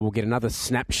We'll get another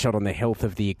snapshot on the health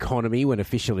of the economy when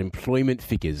official employment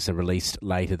figures are released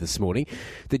later this morning.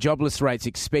 The jobless rate's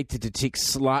expected to tick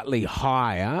slightly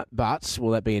higher, but will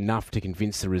that be enough to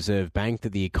convince the Reserve Bank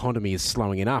that the economy is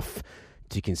slowing enough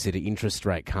to consider interest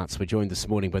rate cuts? We're joined this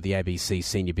morning by the ABC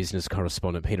senior business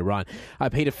correspondent, Peter Ryan.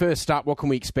 Peter, first up, what can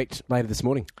we expect later this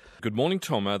morning? Good morning,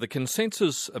 Tom. The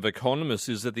consensus of economists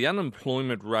is that the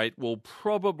unemployment rate will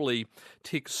probably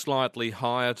tick slightly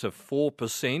higher to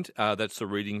 4%. That's the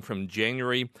reading from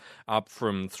January, up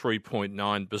from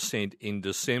 3.9% in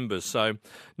December. So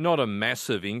not a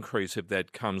massive increase if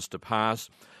that comes to pass.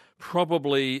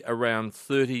 Probably around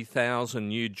 30,000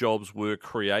 new jobs were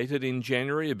created in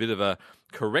January, a bit of a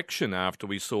correction after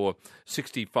we saw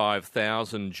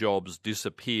 65,000 jobs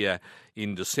disappear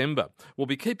in December. We'll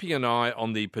be keeping an eye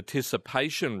on the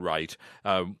participation rate,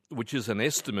 which is an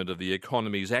estimate of the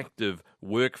economy's active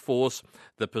workforce,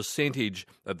 the percentage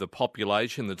of the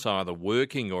population that's either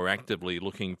working or actively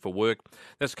looking for work.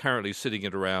 That's currently sitting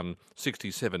at around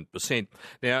 67%.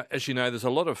 Now, as you know, there's a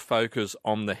lot of focus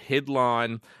on the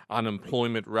headline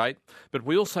unemployment rate, but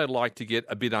we also like to get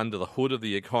a bit under the hood of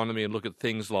the economy and look at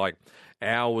things like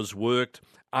hours worked,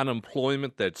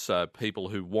 unemployment, that's people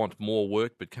who want more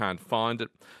work but can't find it,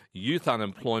 youth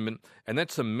unemployment, and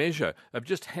that's a measure of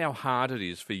just how hard it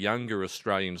is for younger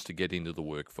Australians to get into the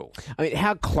workforce. I mean,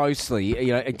 how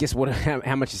closely, I guess,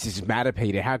 how much does this matter,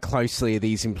 Peter? How closely are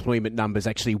these employment numbers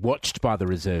actually watched by the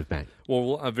Reserve Bank?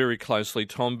 Well, very closely,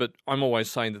 Tom, but I'm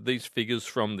always saying that these figures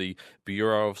from the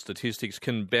Bureau of Statistics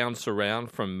can bounce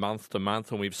around from month to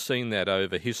month, and we've seen that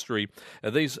over history.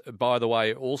 These, by the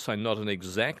way, are also not an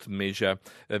exact measure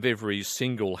of every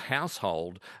single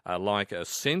household like a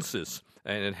census.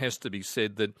 And it has to be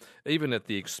said that even at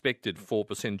the expected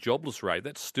 4% jobless rate,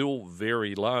 that's still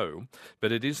very low,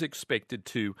 but it is expected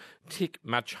to tick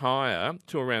much higher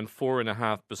to around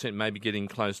 4.5%, maybe getting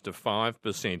close to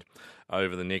 5%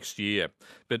 over the next year.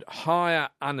 But higher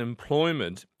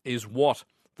unemployment is what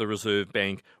the Reserve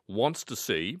Bank wants to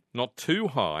see, not too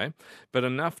high, but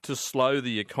enough to slow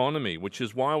the economy, which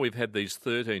is why we've had these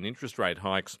 13 interest rate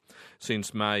hikes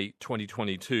since May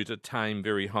 2022 to tame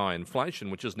very high inflation,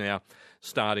 which is now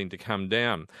starting to come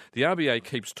down. The RBA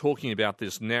keeps talking about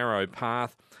this narrow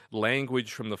path,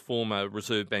 language from the former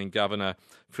Reserve Bank Governor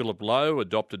Philip Lowe,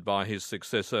 adopted by his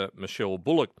successor Michelle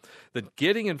Bullock, that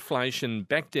getting inflation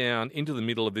back down into the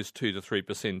middle of this 2 to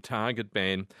 3% target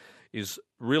band is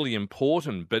really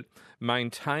important, but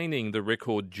maintaining the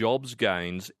record jobs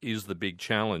gains is the big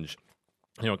challenge.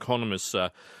 Economists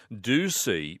do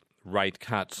see rate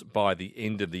cuts by the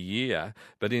end of the year,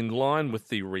 but in line with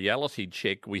the reality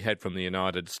check we had from the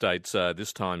United States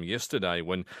this time yesterday,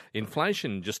 when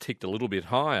inflation just ticked a little bit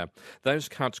higher, those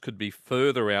cuts could be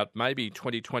further out, maybe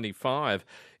 2025,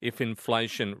 if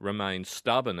inflation remains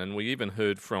stubborn. And we even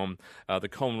heard from the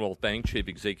Commonwealth Bank Chief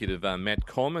Executive Matt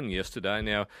Comyn yesterday.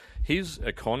 Now, his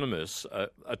economists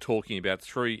are talking about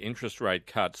 3 interest rate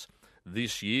cuts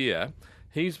this year.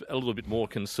 He's a little bit more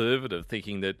conservative,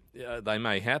 thinking that they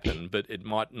may happen, but it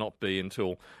might not be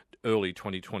until early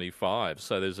 2025.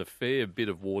 So there's a fair bit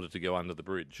of water to go under the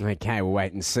bridge. Okay, we'll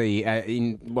wait and see.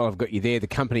 While I've got you there, the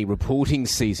company reporting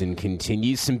season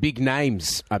continues. Some big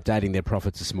names updating their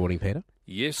profits this morning, Peter.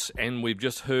 Yes, and we've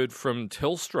just heard from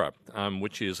Telstra,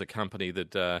 which is a company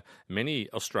that many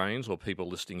Australians or people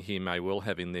listening here may well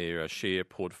have in their share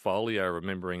portfolio,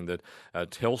 remembering that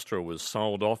Telstra was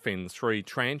sold off in 3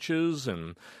 tranches,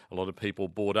 and a lot of people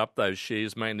bought up those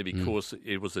shares mainly because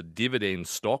it was a dividend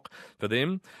stock for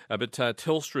them. But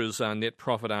Telstra's net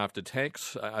profit after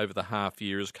tax over the half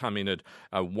year has come in at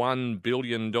 $1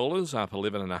 billion, up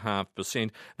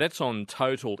 11.5%. That's on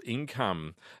total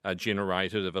income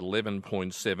generated of $11.7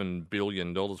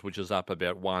 billion, which is up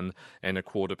about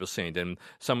 1.25%. And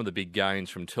some of the big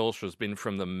gains from Telstra has been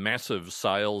from the massive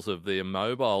sales of their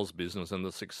mobiles business and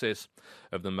the success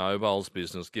of the mobiles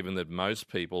business, given that most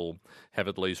people have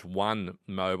at least one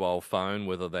mobile phone,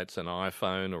 whether that's an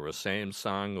iPhone or a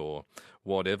Samsung or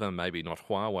whatever, maybe not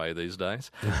Huawei these days,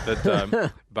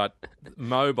 but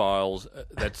mobiles,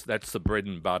 that's the bread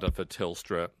and butter for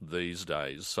Telstra these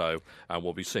days. So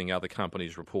we'll be seeing other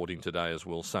companies reporting today as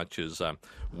well, such as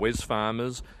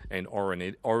Wesfarmers and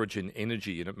Origin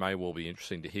Energy, and it may well be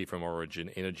interesting to hear from Origin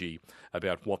Energy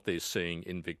about what they're seeing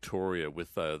in Victoria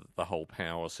with the whole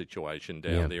power situation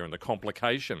down there and the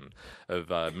complication of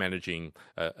managing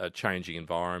a changing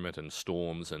environment and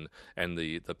storms and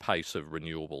the pace of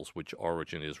renewables, which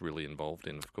Origin is really involved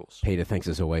in, of course. Peter, thanks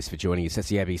as always for joining us. That's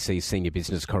the ABC Senior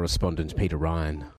Business Correspondent, Peter Ryan.